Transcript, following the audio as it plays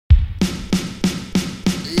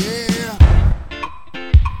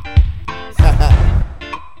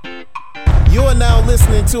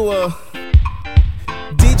listening to a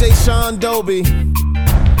DJ Sean Dolby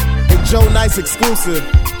and Joe Nice exclusive.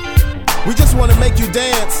 We just want to make you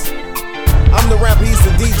dance. I'm the rapper, he's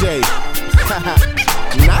the DJ.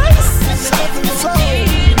 Nice.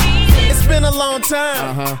 It's been a long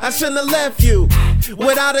time. I shouldn't have left you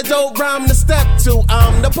without a dope rhyme to step to.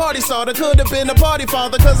 I'm the party starter, could have been the party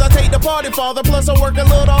father, cause I take the party father, plus I work a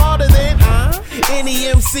little harder than any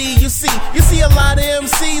MC you see. You see a lot of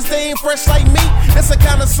MCs, they ain't fresh like me. It's the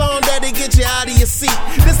kind of song that'll get you out of your seat.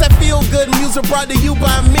 This that feel good music brought to you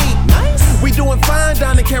by me. Nice. We doing fine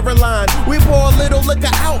down in Caroline. We pour a little liquor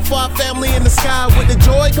out for our family in the sky. With the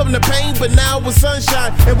joy come the pain, but now with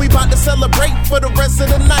sunshine, and we about to celebrate for the rest of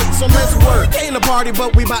the night. So let's work. Ain't a party,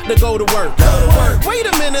 but we about to go to work. Wait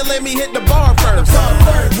a minute, let me hit the bar first.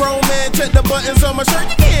 Grown man, check the buttons on my shirt.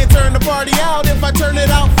 You can't turn the party out if I turn it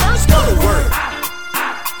out first. Go to work.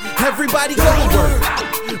 Everybody go to work.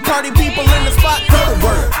 Party people in the spot, go to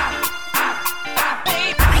work.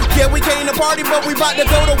 Yeah, we came to party, but we about to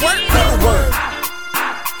go to work. Go to work.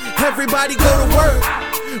 Everybody go to work.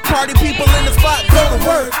 Party people in the spot, go to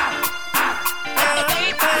work.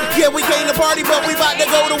 Yeah, we came to party, but we about to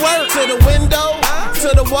go to work. To the window, to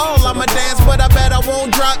the wall, I'ma dance, but I bet I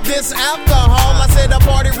won't drop this alcohol. I said I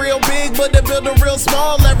party real big, but the building real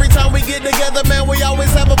small. Every time we get together, man, we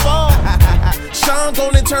always have a ball. Sean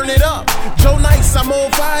gonna turn it up. Joe Nice, I'm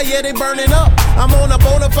on fire, yeah, they burning up. I'm on a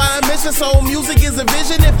bona fide mission, so music is a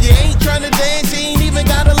vision. If you ain't trying to dance, you ain't even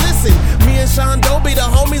gotta listen. Me and Sean Dolby, the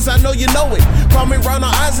homies, I know you know it. Call me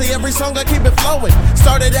Ronald Ozzy, every song I keep it flowing.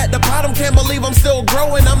 Started at the bottom, can't believe I'm still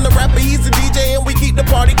growing. I'm the rapper, he's the DJ, and we keep the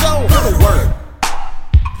party going. Go to work.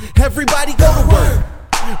 Everybody go to work.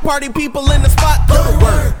 Party people in the spot, go to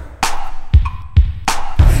work.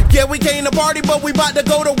 Yeah, we came to party, but we about to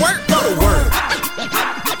go to work. Go to work.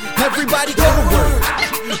 Everybody go to work.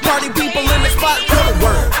 Party people in the spot, go to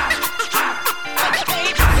work.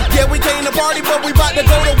 Yeah, we came to party, but we about to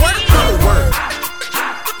go to work. Go to work.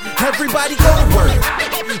 Everybody go to work.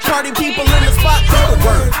 Party people in the spot, go to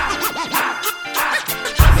work.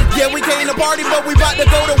 Yeah, we came to party, but we about to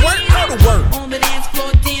go to work. Go to work. On the dance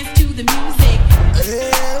floor, dance to the music.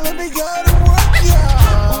 Yeah, let me go to work,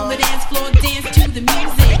 y'all. On the dance floor, dance to the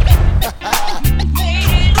music.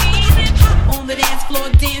 On the dance floor,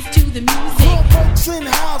 dance to the music. Poor folks in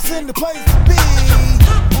the house, in the place to be.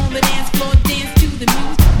 On the dance floor, dance to the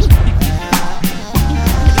music.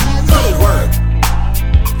 Go to work.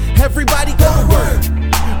 Everybody go to work.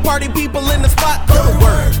 Party people in the spot, go to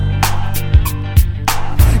work.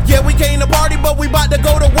 Yeah, we came to party, but we about to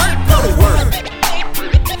go to work. Go to work.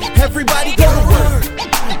 Everybody go to work.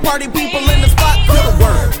 Party people in the spot, go to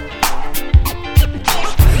work.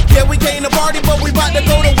 Yeah, we came to party, but we about to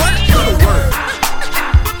go to work. Go to work.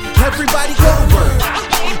 Everybody go to work.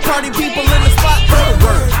 Party people in the spot, go to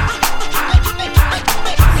work.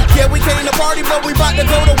 Yeah, we came to party, but we about to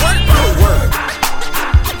go to work.